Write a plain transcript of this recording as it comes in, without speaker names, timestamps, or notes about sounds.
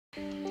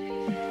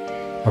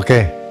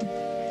Oke,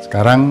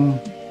 sekarang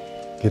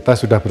kita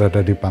sudah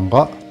berada di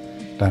Bangkok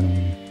dan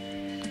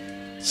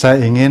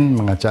saya ingin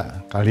mengajak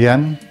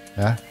kalian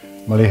ya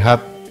melihat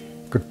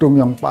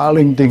gedung yang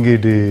paling tinggi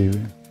di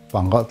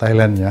Bangkok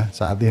Thailand ya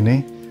saat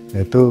ini,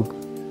 yaitu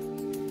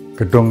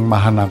gedung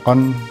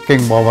Mahanakon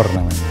King Power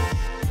namanya.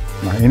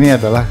 Nah, ini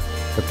adalah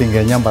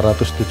ketinggiannya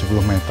 470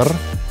 meter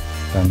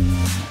dan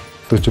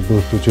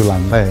 77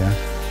 lantai ya.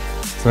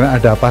 Sebenarnya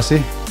ada apa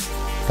sih?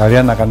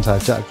 Kalian akan saya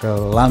ajak ke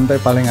lantai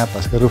paling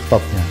atas, ke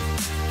rooftopnya.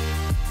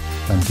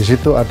 Dan di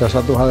situ ada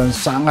satu hal yang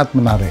sangat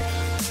menarik.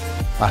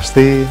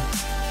 Pasti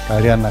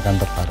kalian akan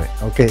tertarik.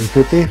 Oke,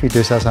 ikuti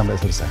video saya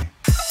sampai selesai.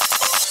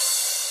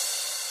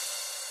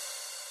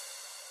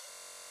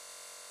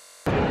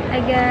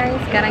 Hai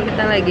guys, sekarang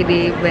kita lagi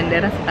di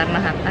Bandara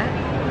Soekarno-Hatta.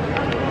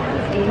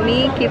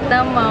 Ini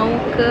kita mau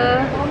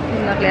ke,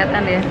 nggak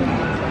kelihatan ya.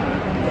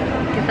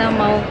 Kita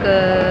mau ke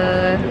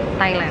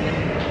Thailand.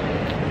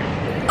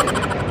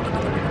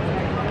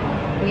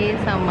 Ini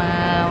sama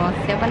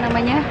siapa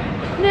namanya?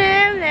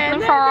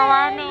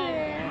 Mensolawani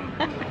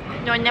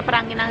Nyonya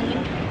perangin-angin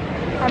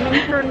Amin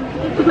Sun.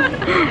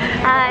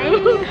 Hai.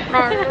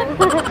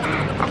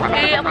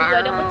 Oke, aku juga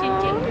ada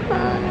cincin.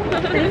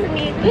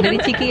 Dari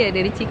Ciki ya,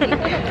 dari Ciki.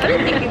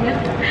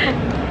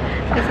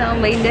 Terus sama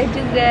Mbak Indah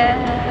juga.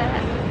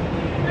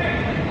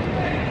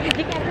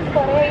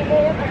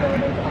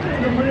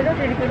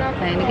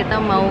 Nah, ini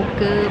kita mau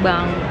ke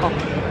Bangkok.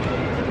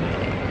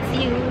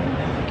 See you.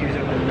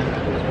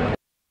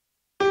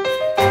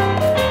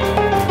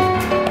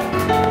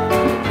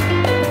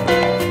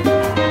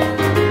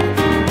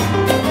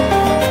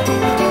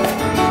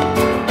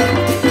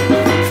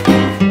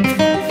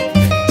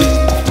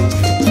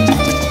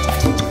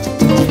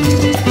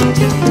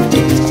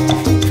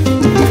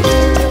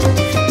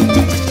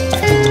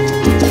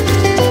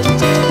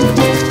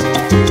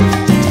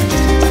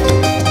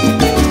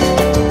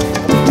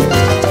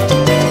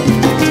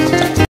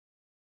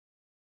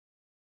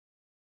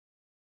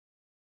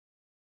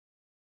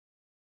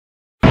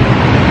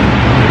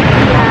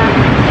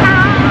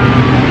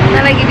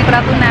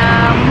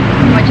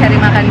 Mau cari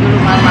makan dulu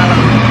malam-malam.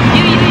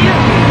 Yuk.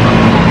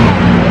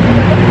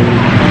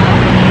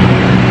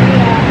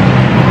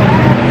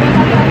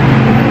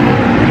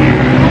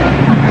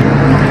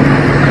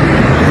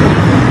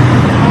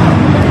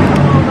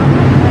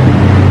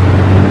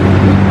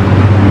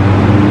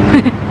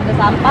 Ada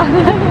sampah.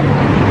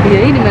 Iya,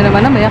 ini di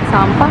mana-mana banyak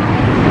sampah.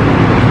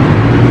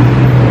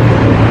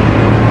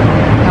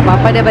 Gak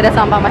apa-apa daripada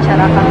sampah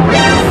masyarakat.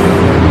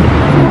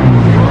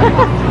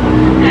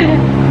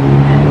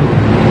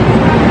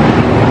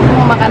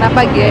 Makan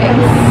apa,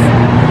 gengs?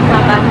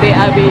 Makan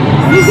BAB.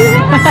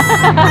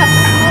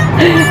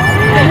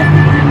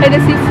 Ada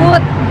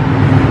seafood.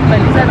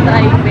 Bisa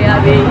trying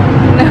BAB.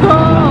 No.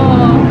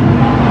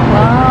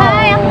 Wow.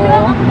 Hai, aku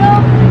dong.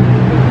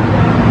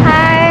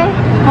 Hai.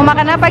 Mau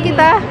makan apa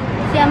kita?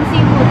 Siam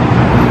seafood.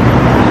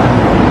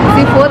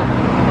 Seafood.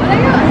 Boleh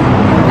yuk.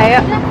 Ayo.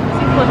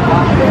 Seafood.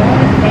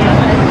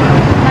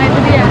 Nah, itu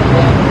dia.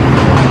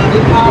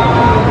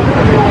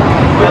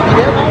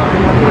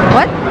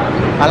 What?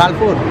 Halal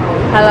food.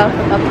 Halal.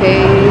 Oke.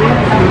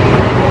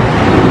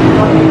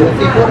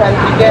 Seafood and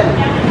chicken.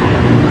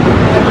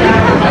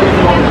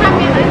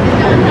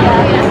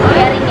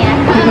 Biarin ya.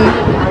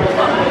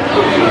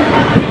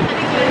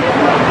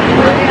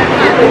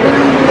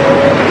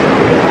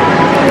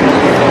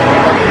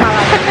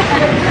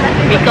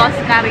 Because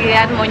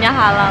kalian maunya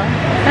halal.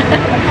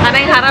 Karena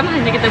yang haram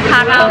hanya kita berdua.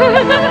 Haram.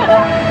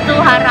 Itu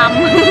haram.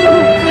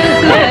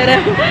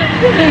 Haram.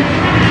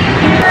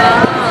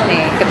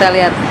 Nih, kita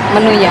lihat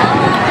menunya.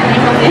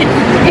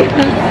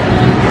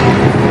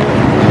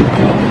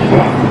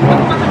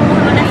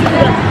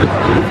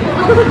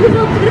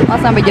 Oh,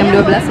 sampai jam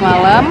 12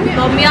 malam.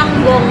 Tom Yam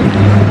Gong.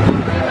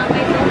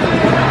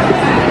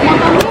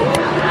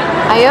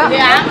 Ayo.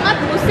 Banget,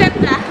 buset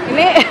dah.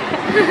 Ini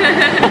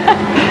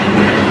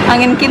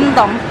angin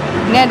kintong.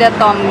 Ini ada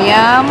tom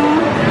yum,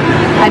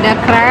 ada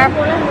crab,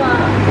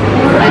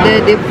 ada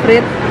deep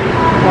fried.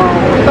 Wow.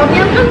 Tom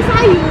Yam kan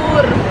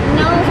sayur.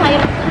 No,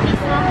 sayur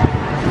terpisah.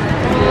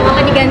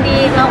 Maka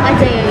diganti lauk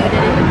aja ya udah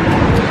deh.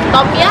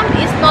 Tom Yam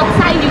is not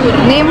sayur.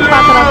 Ini 400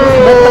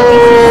 baht per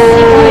pieces.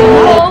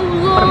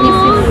 Per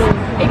pieces.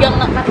 Pegang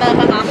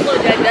kata-kata aku kalau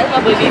jalan-jalan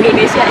nggak boleh di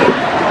Indonesia ya.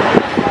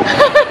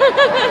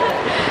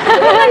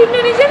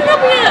 Indonesia nggak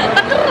punya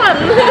takaran.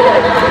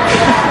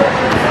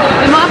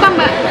 Mau apa,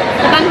 Mbak?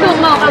 Kangkung,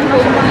 mau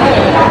kangkung.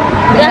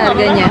 Ini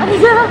harganya.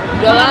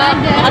 Udah lah,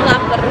 makan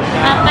lapar.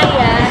 Apa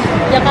ya?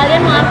 Ya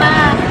kalian mau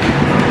apa?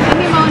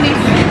 Ini mau nih.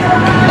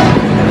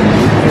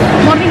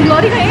 Morning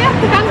Glory kayaknya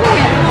kangkung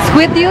ya?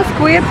 Squid yuk,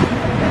 squid.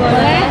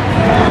 Boleh.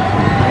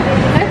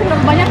 Saya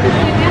belum banyak tuh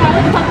squidnya,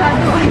 harus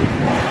satu.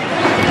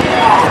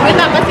 Squid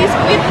apa sih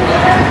squid?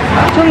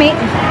 Cumi.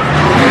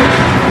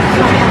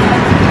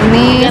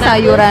 Ini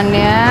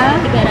sayurannya.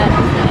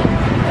 300.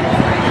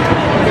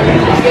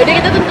 Yaudah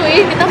kita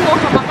tentuin kita mau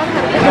makan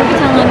harga berapa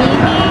sama ini.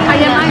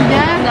 Ayam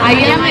aja.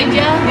 Ayam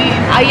aja.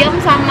 Ayam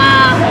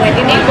sama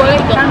ini boleh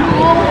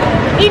kangkung.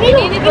 Ini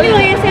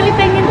loh ya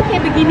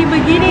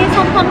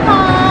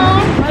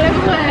sampai.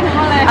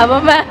 Boleh. Apa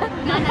mbak?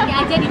 Nah, nanti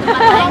aja di tempat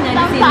lain, nggak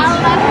di sini.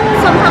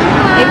 Sampai.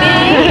 Ini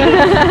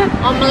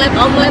omelet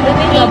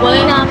ini nggak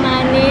boleh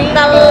namanya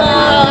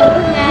telur.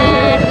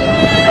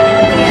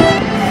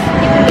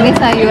 Ini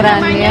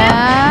sayurannya.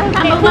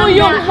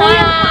 Huyung.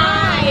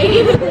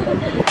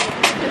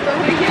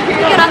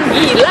 Orang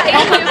gila ya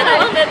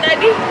dari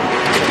tadi.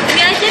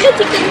 Ini aja deh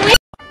chicken wing.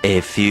 A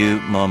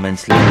few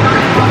moments later.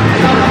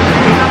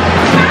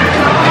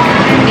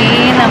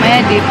 Ini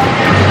namanya dip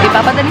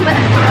apa tadi mbak?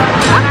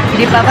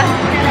 Dip apa?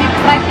 Deep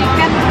fried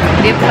chicken.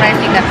 Deep fried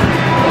chicken.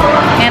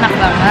 Ini enak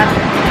banget.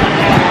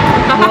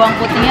 Bawang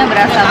putihnya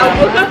berasa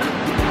banget.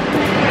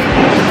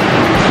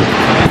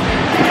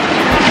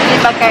 Ini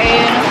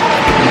pakein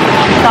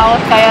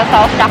saus kayak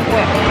saus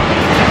cakwe.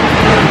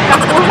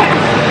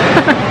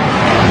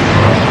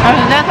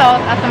 Maksudnya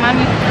saus asam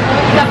manis.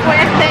 Cakwe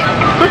ese.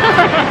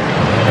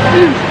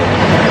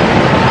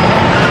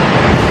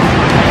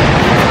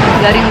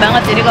 Garing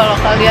banget, jadi kalau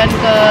kalian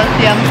ke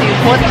Siam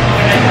Seafood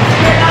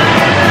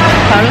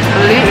harus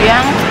beli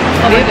yang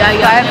deep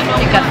fried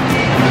chicken.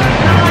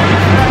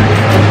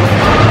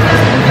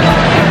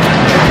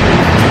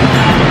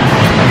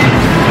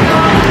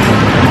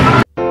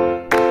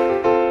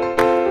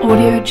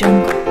 Audio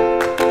Jungle.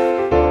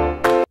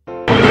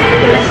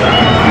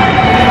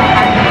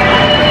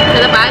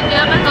 Tetap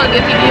aja kan kalau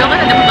dia video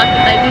kan ada muka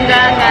kita juga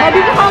kan.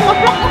 Bisa kalau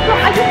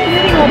nge-vlog aja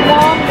sendiri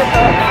ngomong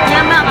gitu.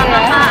 Ya mbak, nggak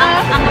apa-apa.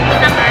 Anggap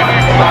kita nggak ada.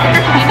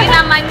 Ini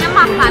namanya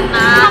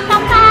makanan.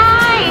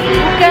 Sampai.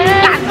 Bukan.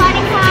 Ya, sorry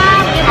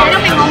kak. Dia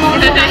pengen ngomong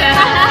juga.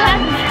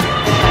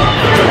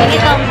 Ini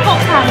tompok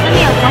santan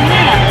ya,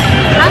 tomnya ya?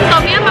 Kan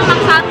tomnya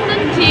memang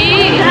santan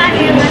sih. Iya,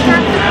 dia nggak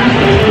santan.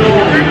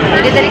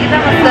 Jadi tadi kita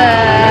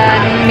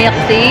pesen milk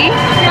tea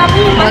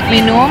buat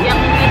minum,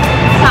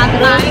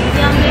 Santai.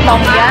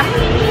 tom yum.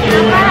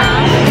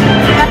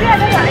 Tapi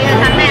ada nggak ya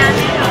santai ya?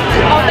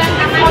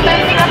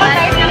 Otentik apa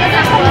kayaknya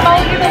kental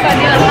gitu mbak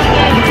dia.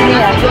 Di sini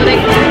ya.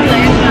 Goreng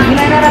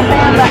Gimana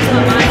rasanya mbak?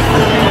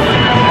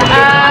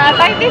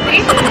 Tadi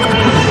sih.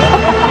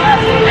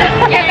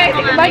 Ya kayak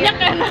banyak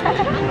kan.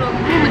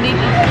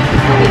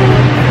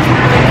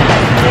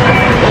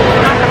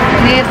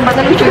 Ini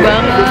tempatnya lucu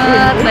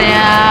banget,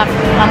 banyak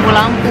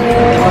lampu-lampu.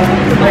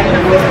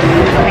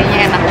 Kayaknya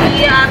enak.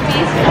 Iya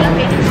habis.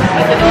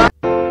 Gitu doang.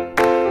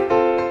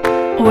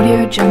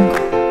 Audio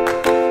Jungle.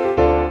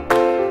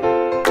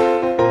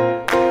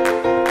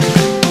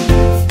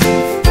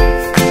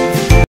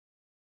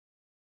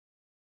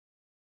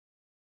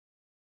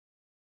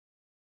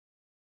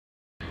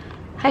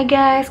 Hai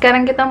guys,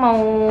 sekarang kita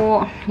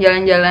mau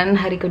jalan-jalan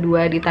hari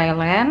kedua di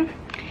Thailand.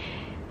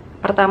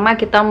 Pertama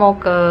kita mau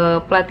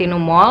ke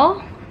Platinum Mall,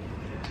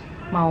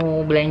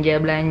 mau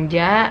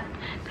belanja-belanja.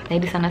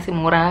 Katanya di sana sih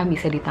murah,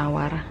 bisa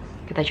ditawar.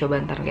 Kita coba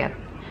ntar lihat.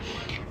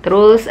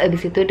 Terus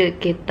abis itu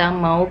kita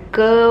mau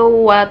ke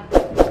what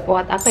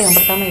apa yang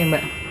pertama ya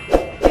mbak?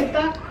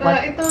 Kita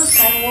ke itu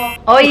skywalk.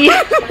 Oh iya,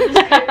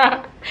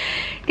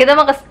 kita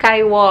mau ke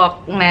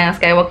Skywalk. Nah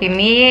Skywalk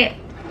ini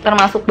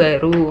termasuk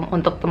baru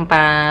untuk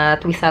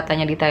tempat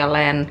wisatanya di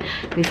Thailand.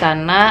 Di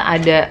sana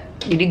ada,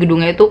 jadi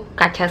gedungnya itu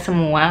kaca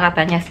semua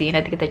katanya sih,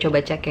 nanti kita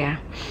coba cek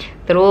ya.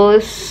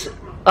 Terus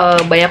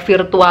banyak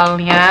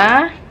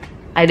virtualnya,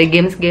 ada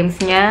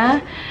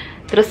games-gamesnya.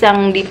 Terus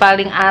yang di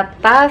paling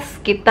atas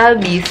kita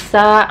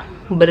bisa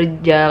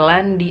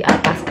berjalan di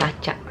atas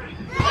kaca.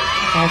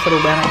 Kayak seru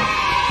banget.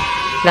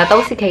 Gak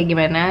tahu sih kayak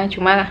gimana,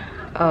 cuma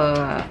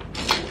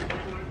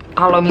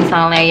kalau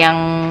misalnya yang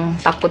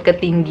takut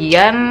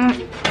ketinggian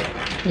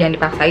jangan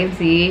dipaksain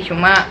sih,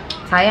 cuma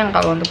sayang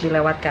kalau untuk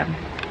dilewatkan.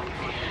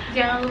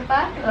 Jangan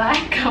lupa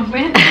like,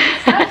 comment,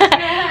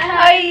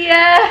 Oh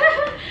iya,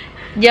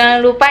 jangan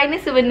lupa ini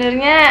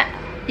sebenarnya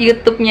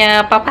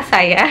YouTube-nya papa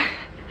saya,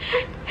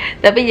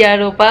 tapi jangan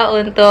lupa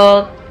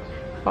untuk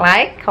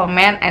like,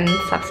 comment, and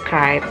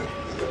subscribe.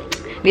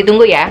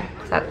 Ditunggu ya.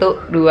 1,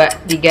 2,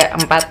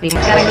 3, 4, 5.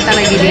 Sekarang kita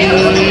lagi di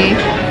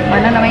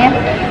mana namanya?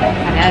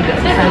 Ada agak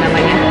susah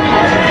namanya.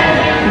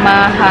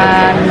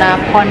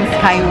 Mahanakon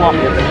Skywalk.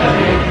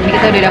 Ini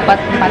kita udah dapat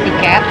 4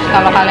 tiket.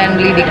 Kalau kalian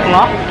beli di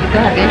Clock itu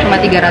harganya cuma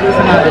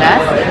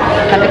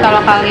 315. Tapi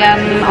kalau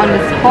kalian on the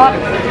spot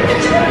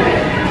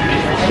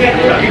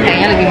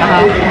kayaknya lebih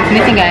mahal. Ini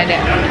sih nggak ada.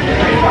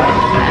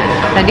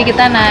 Tadi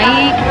kita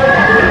naik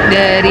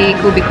dari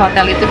Kubik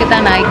Hotel itu,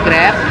 kita naik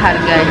Grab,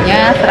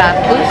 harganya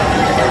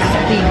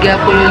 135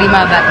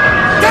 baht.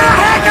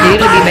 Jadi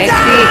lebih baik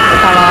sih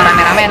kalau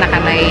rame-rame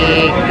enakan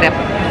naik Grab.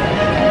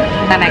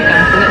 Kita naik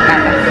ke sini ke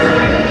atas.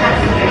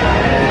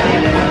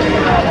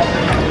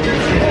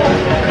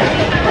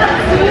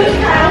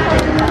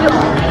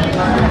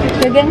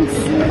 Ya gengs,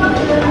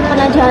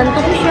 kena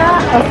jantung sih.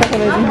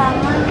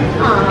 astagfirullahaladzim.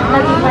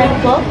 Lagi main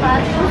golf,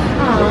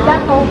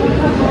 jatuh.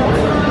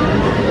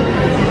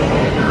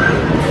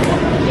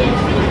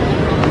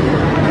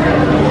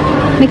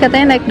 Ini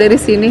katanya naik dari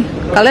sini.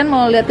 Kalian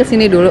mau lihat ke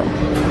sini dulu?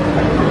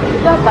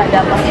 Itu apa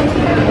dapatnya?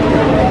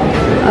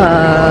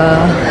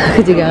 Aku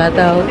juga nggak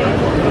tahu.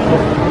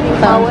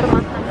 Power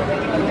makan.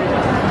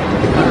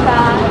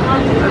 Kita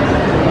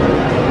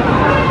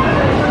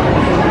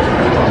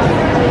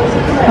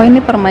Oh, ini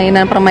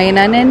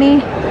permainannya nih.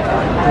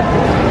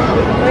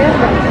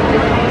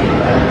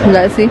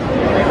 Enggak sih.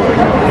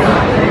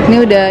 Ini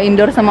udah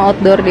indoor sama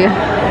outdoor dia.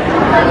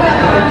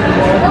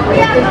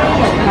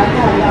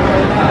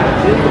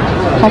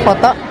 Mau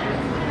foto?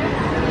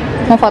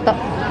 Mau foto?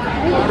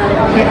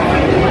 Ya.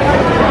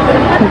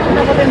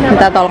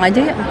 Minta tolong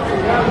aja ya.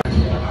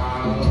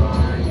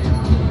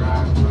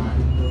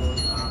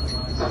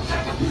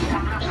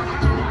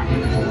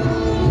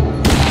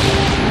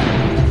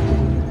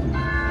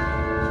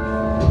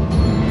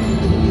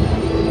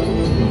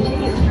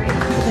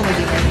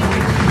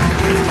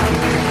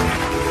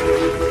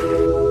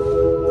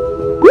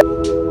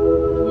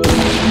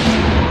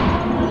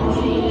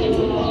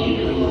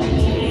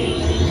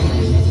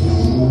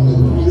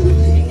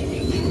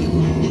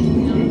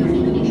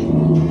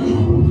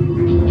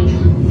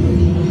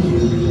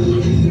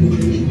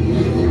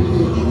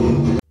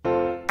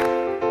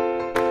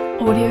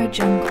 Audio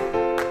Jungle.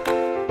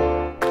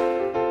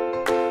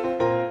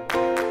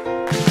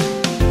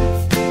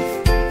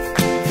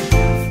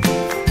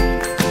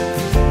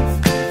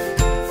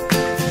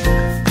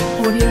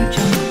 Audio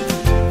Jungle.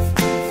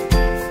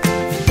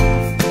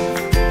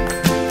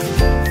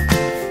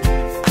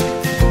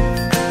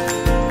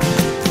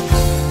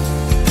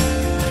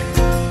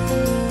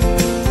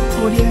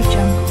 Audio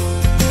Jungle.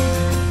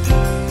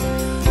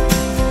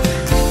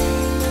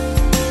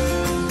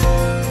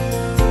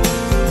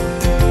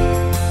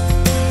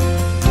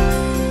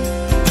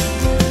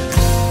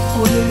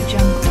 Audio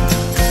Jungle.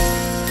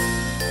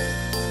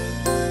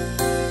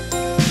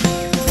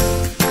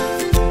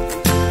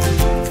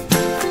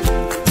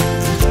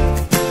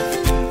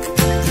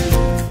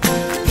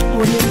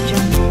 Audio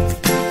Jungle.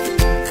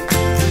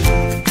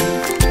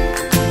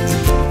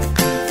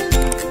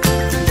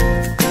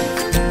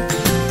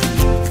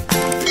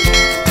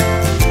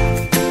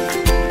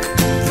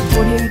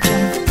 Audio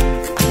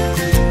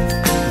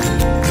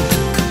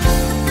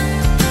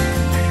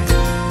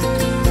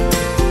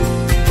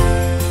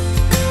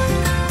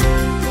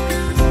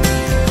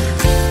Jungle.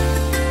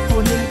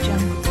 Audio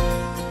Jungle.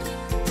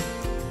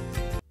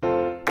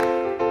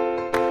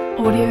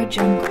 Audio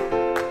Jungle.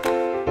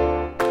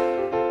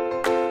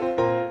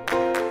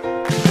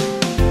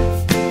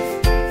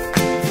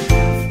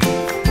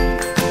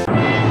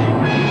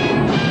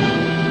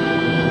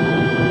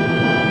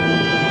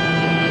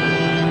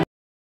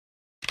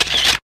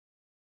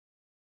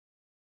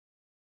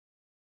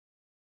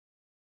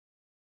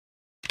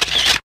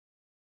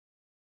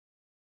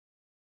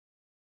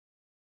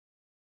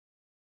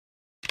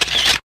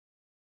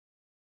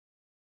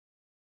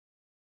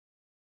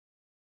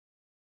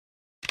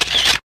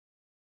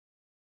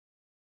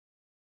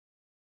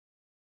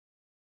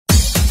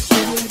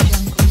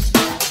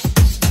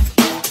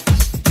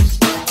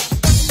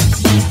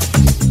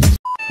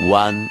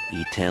 One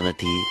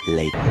eternity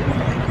later.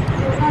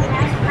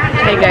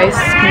 Hai guys,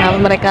 kenal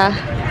mereka.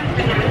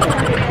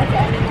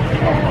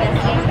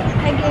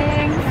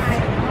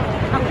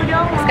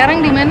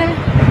 Sekarang di mana?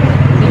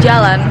 Di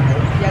jalan.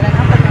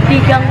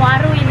 Di Gang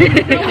Waru ini.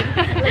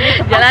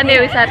 Jalan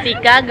Dewi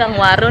Sartika, Gang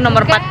Waru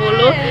nomor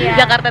 40,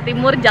 Iya. Jakarta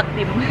Timur,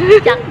 Jaktim.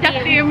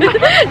 Jaktim.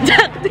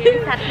 Jaktim.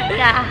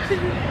 Sartika.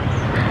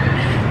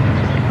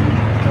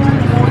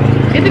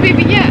 Itu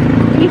bibinya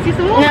ngisi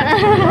semua.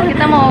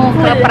 Kita mau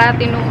ke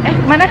Platinum.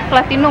 Mana?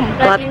 Platinum.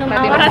 Platinum.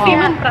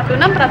 Platinum.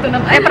 Platinum.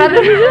 Platinum.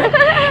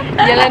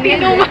 Jalan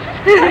Platinum.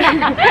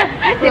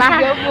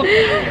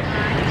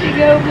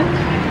 Digabung.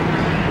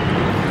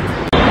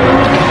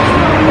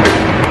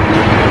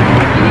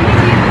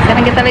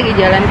 Sekarang kita lagi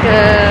jalan ke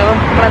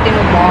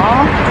Platinum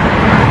Mall.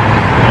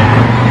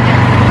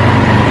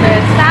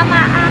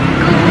 Bersama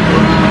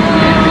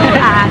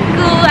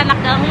aku anak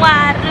Gang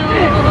Waru.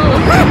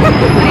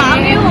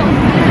 Maaf yuk.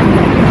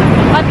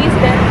 What is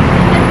that?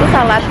 Itu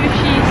salad.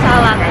 Sushi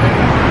salad.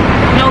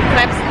 No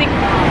crab stick.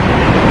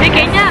 Ini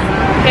kayaknya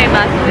kayak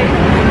bakso deh.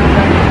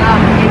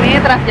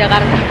 Ini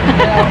Transjakarta.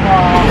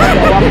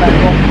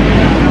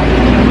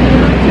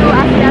 Lucu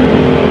Asian.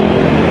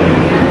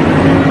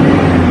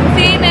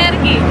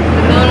 Sinergi,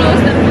 tulus,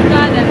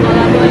 terbuka dan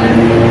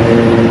kolaborasi.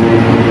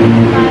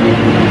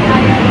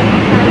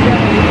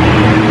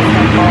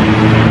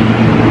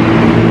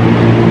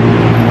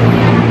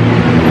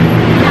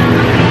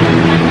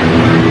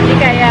 Ini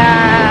kayak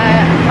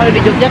kalau di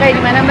Jogja kayak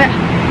gimana, Mbak?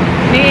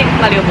 Ini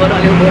Malioboro.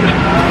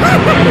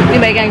 Ini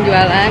baik yang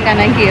jualan,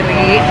 kanan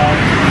kiri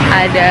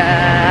ada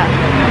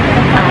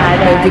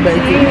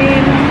baju-baju,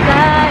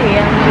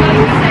 yang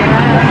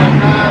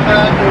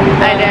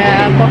ada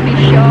coffee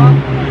shop.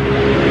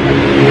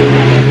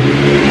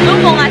 lu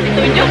mau ngasih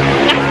tunjuk?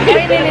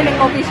 Ini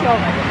coffee shop.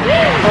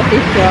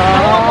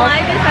 Ngomong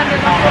aja sambil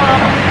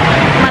ngomong.